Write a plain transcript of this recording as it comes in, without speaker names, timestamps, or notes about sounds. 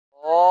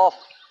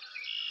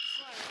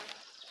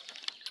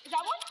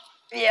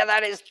Yeah,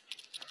 that is.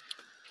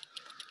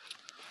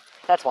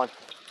 That's one.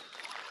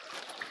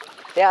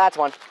 Yeah, that's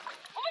one. Oh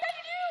my god,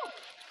 you do!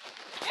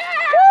 Yeah!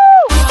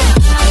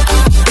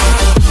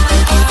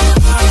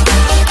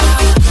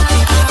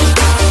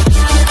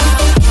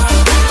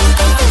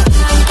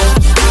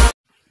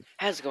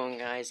 How's it going,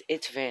 guys?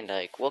 It's Van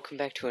Dyke. Welcome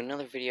back to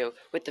another video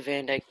with the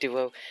Van Dyke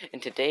Duo,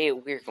 and today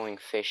we're going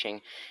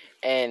fishing.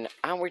 And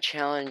our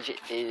challenge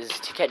is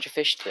to catch a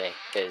fish today,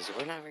 because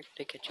we're not very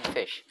good at catching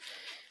fish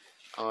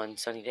on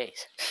sunny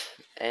days.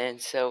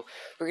 And so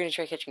we're going to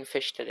try catching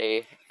fish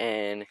today,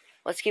 and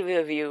let's give you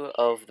a view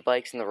of the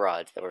bikes and the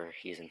rods that we're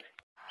using.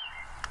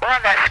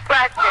 On the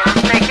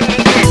scratches, making me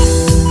get.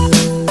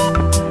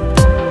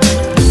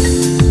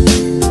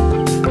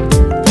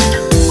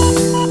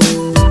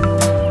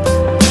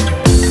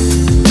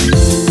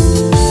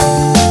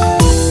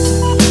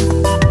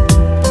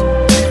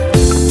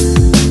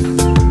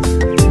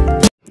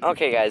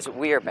 Okay, guys,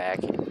 we are back,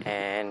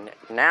 and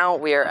now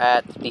we are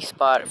at the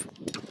spot.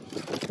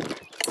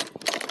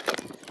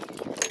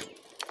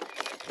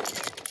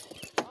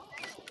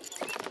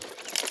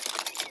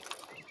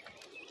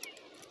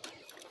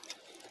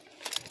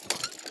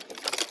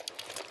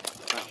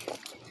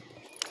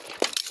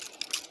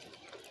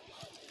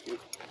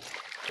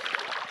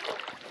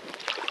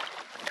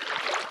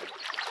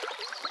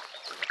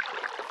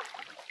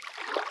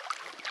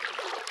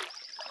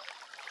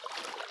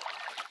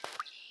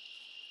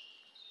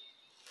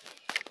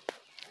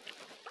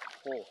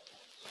 Oh,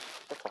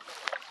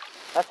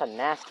 that's a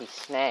nasty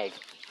snag.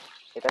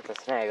 Hey, that's a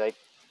snag, like.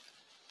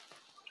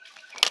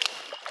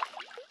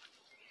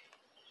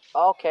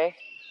 Okay.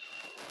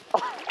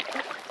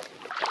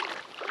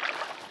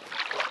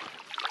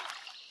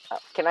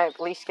 Can I at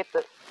least get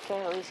this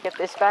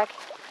back?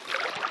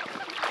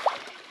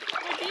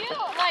 Do you,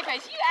 like,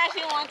 guys, you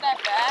actually want that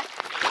back?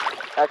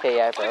 Okay,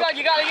 yeah, I Oh broke. my god,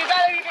 you got it.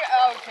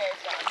 Okay,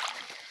 it's done.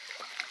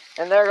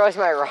 And there goes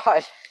my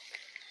rod.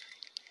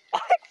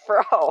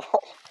 Bro.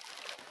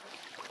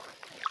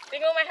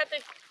 Think we might have to.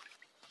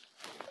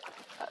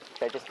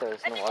 Should I just throw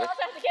this I in the think we'll water?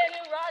 also have to get a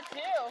new rod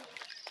too.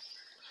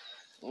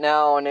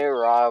 No, a new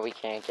rod we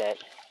can't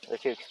get. They're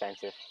too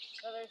expensive.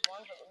 No, there's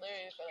one for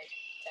literally for like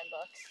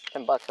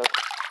 $10. $10 hook.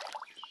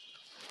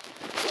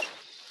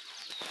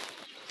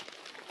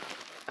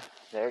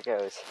 There it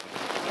goes.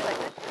 You like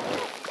this?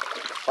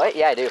 What?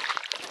 Yeah, I do.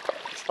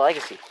 It's the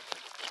legacy.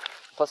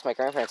 Plus, my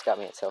grandparents got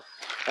me it, so.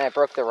 And I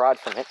broke the rod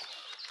from it.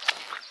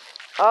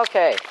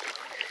 Okay.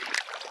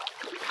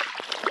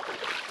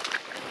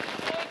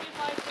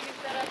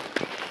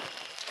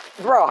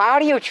 Bro, how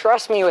do you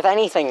trust me with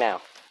anything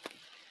now?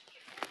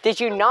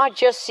 Did you not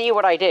just see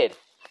what I did?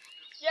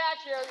 Yeah,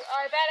 true.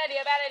 Alright, bad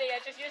idea.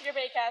 Just use your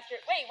bait caster.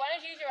 Wait, why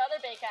don't you use your other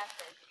bait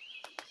caster?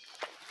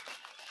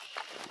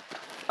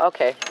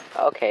 Okay.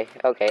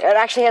 It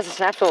actually has a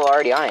snap tool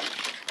already on it.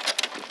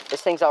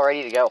 This thing's all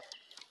ready to go.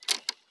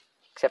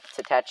 Except it's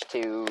attached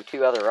to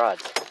two other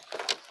rods.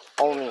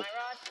 Only.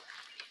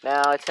 My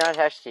rod? No, it's not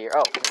attached to your...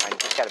 Oh, I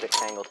just got a bit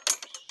tangled.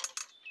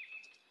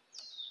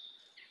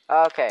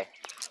 Okay.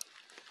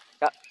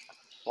 Got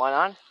one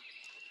on.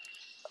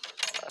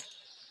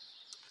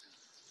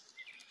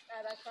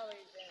 That's probably a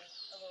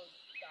little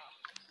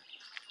soft.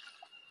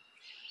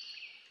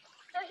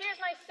 So here's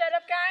my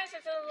setup, guys.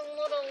 It's a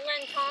little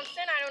Len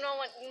Thompson. I don't know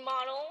what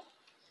model.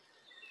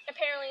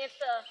 Apparently it's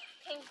the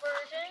pink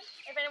version.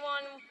 If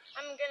anyone,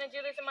 I'm gonna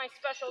do this in my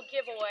special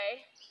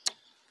giveaway.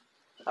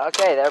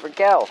 Okay, there we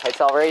go.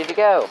 It's all ready to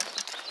go.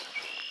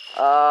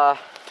 Don't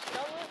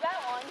lose that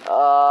one.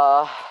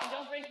 And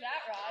don't break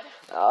that rod.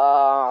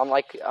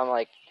 Like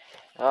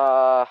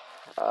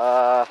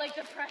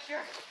the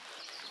pressure.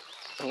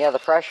 yeah, the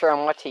pressure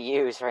on what to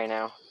use right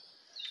now.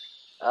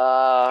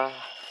 I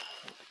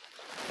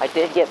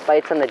did get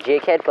bites on the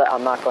jig head, but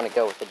I'm not going to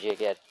go with the jig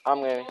head.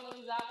 Don't lose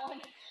that one.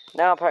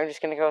 No, I'm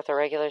just going to go with the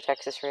regular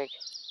Texas rig.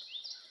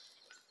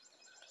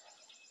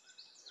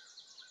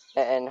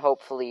 And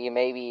hopefully,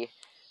 maybe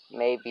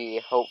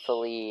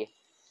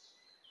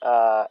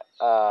I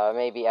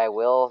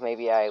will,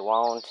 maybe I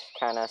won't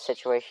kind of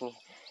situation.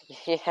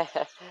 Yeah.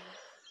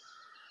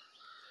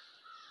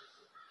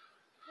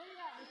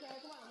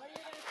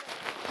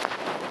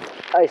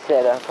 I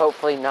said,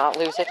 hopefully not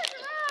lose it.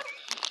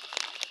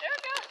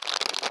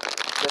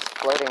 Just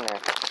floating there.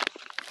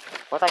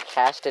 What if I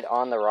cast it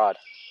on the rod?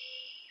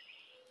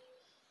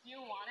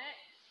 You want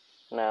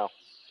it? No.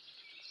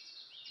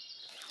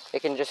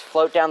 It can just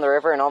float down the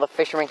river and all the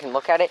fishermen can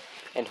look at it,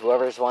 and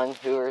whoever's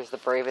the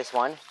bravest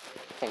one,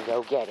 can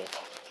go get it.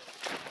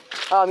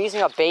 Oh, I'm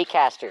using a bait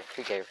caster.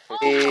 Okay,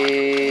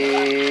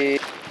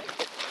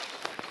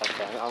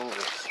 I'm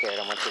really scared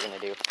on what you're gonna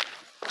do.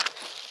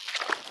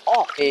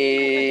 Oh!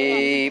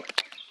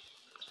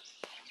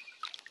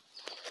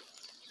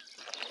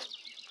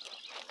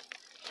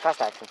 Fast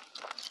action.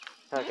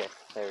 Okay,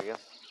 there we go.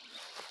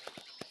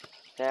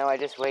 Now I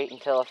just wait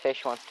until a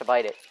fish wants to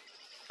bite it.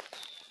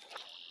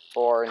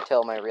 Or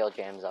until my reel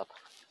jams up.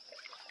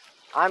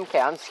 I'm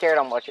scared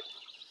on what you...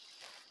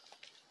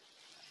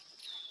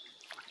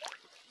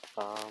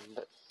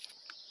 but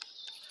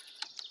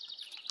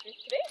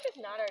Today's just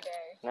not our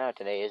day. No,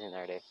 today isn't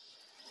our day.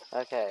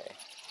 Okay.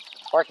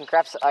 Or I can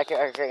catch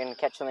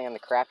something on the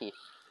crappie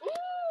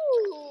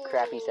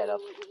setup.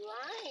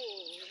 Right.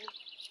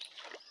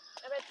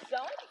 I bet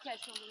someone could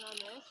catch something on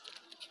this.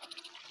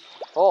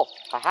 Oh,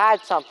 I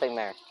had something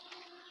there.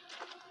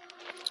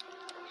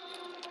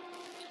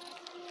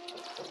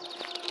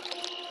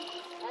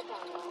 That's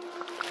not wrong.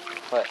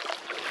 What?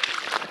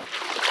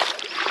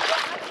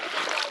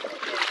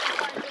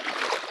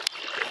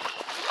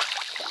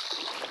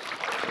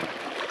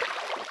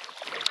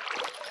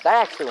 That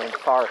actually went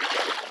far.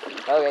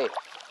 Okay.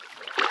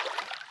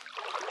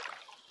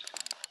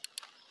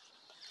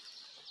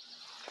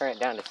 Turn it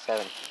down to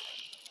 7.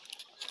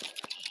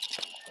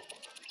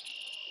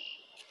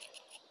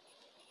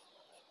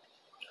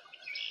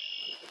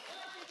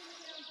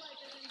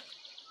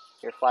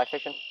 You're fly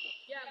fishing?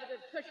 Yeah, with the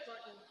push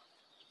button.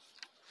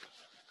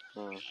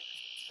 Oh,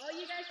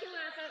 you guys can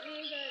laugh at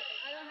me, but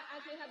I don't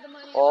actually have the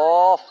money.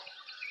 Oh.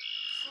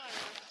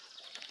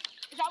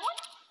 Is that one?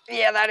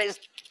 Yeah, that is.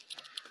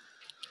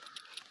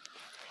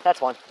 That's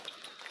one.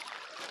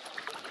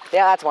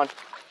 Yeah, that's one.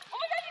 Oh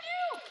my god, you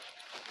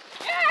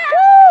do!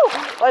 Yeah!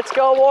 Woo! Let's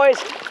go, boys.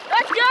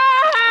 Let's go!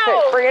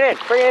 Okay, bring it in.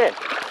 Bring it in.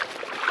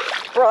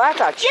 Bro,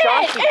 that's a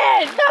chunky.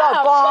 Get in!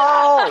 The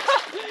balls!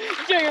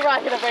 You're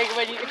not gonna break it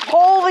when you.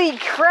 Holy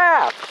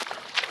crap!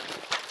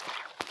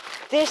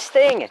 This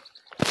thing.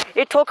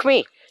 It took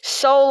me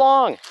so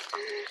long.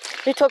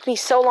 It took me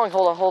so long.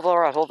 Hold on, hold the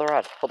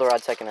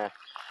rod so I can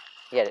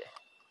get it.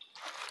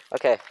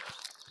 Okay,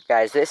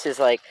 guys, this is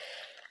like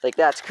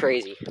that's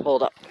crazy.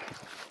 Hold up.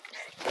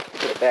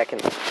 Get it back in.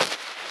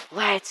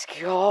 Let's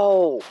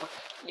go.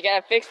 You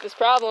gotta fix this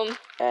problem.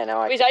 Yeah,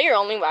 no, Is that your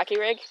only wacky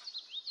rig?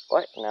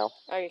 What? No.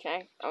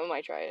 Okay, I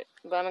might try it,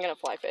 but I'm gonna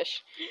fly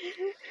fish.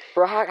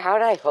 Bro, how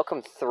did I hook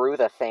him through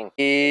the thing?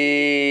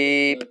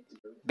 Beep.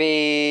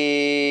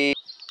 Beep.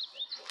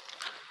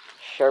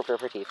 Sharper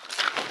for teeth.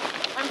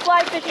 I'm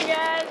fly fishing,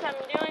 guys. I'm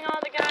doing all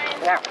the guys.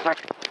 Yeah,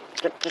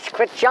 just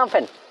quit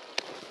jumping.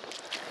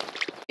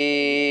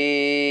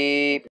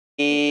 Beep.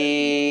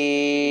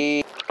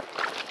 Beep.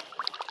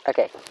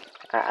 Okay.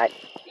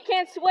 You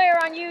can't swear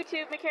on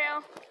YouTube,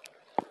 Mikhail.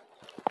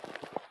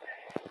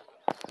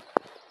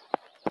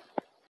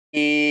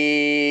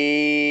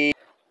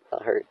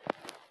 That hurt.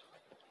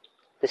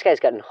 This guy's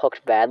gotten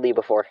hooked badly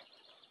before.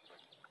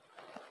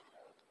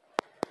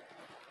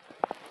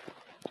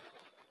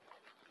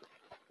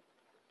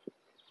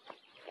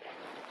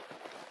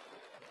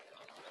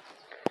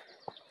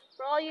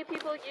 For all you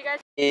people, you guys.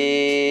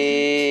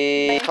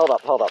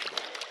 Hold up.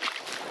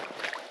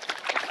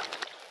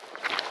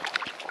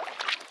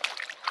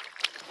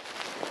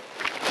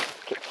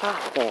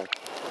 Okay, man.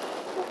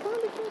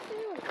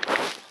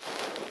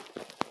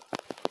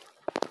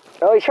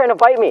 Oh, he's trying to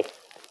bite me.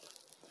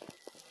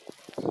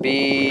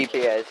 Beep.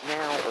 Okay, guys,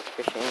 now we're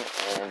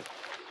fishing, and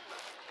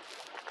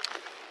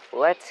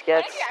let's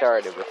get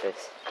started with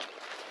this.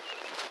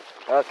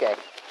 Okay,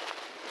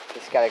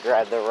 just gotta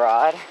grab the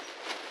rod.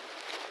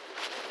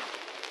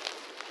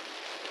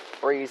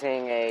 We're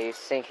using a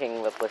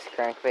sinking lipless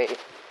crankbait.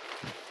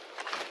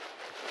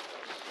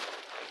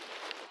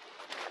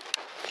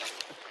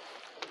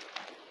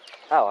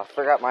 Oh, I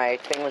forgot my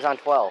thing was on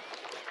 12.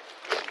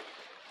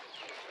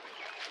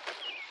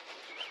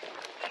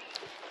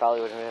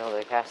 Probably wouldn't have been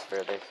able to cast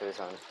further if it was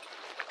on.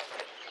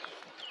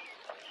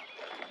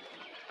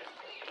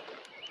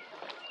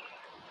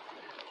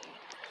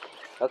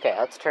 Okay,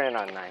 let's turn it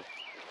on 9.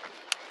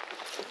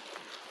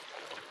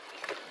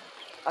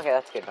 Okay,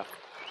 that's good enough.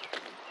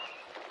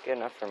 Good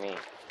enough for me.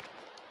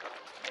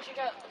 But you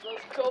got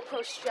those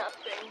GoPro strap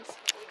things.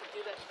 We can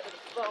do that for the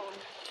phone.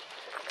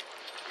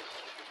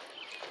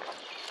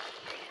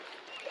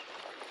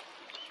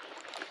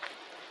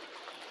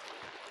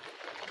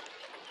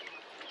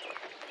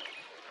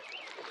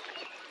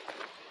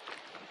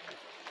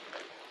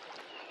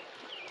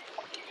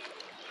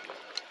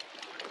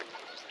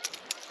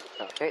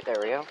 Okay, there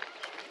we go.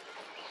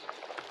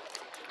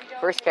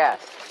 First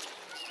cast.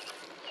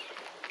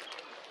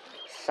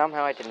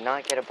 Somehow I did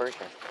not get a bird's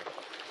nest.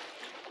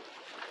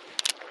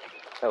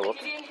 Oh,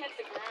 whoops. You didn't hit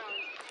the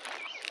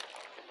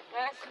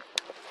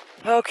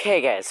ground.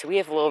 Okay, guys, so we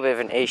have a little bit of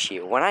an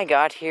issue. When I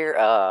got here,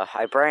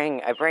 I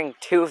bring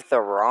 2 of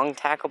the wrong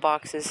tackle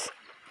boxes,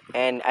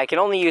 and I can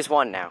only use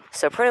 1 now.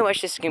 So pretty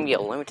much this is gonna be a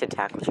limited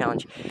tackle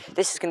challenge.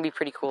 This is gonna be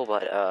pretty cool,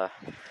 but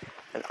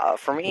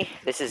for me,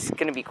 this is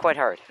gonna be quite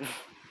hard.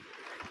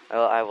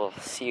 Well, I will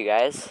see you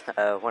guys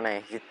when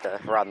I get the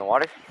rod in the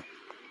water.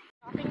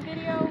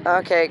 Video.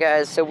 Okay,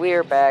 guys, so we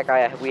are back.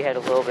 We had a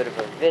little bit of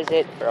a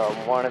visit from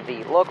one of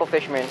the local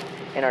fishermen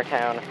in our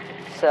town.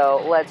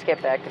 So let's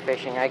get back to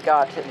fishing. I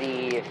got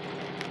the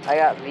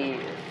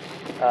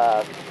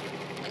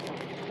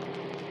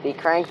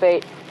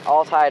crankbait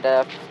all tied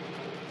up,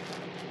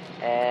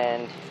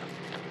 and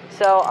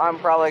so I'm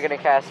probably gonna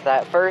cast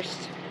that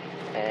first,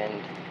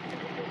 and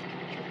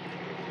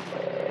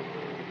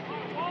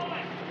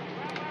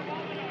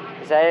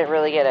because I didn't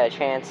really get a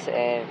chance,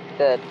 and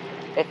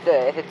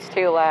if it's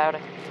too loud,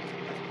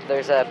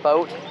 there's a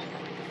boat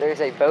there's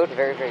a boat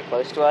very, very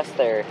close to us.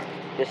 They're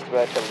just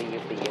about to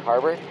leave the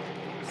harbor.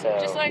 So,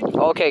 Just like-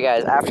 okay,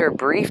 guys. After a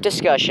brief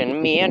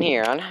discussion, me and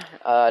Huron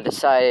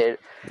decided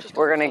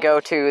we're gonna go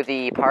to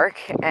the park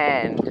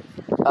and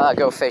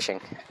go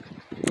fishing.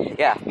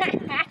 Yeah.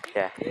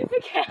 Yeah.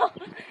 Mikhail,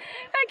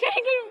 I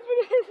can't get.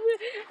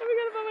 I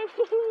forgot about my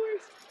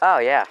followers. Oh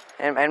yeah,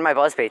 and my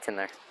buzz bait's in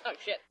there. Oh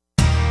shit.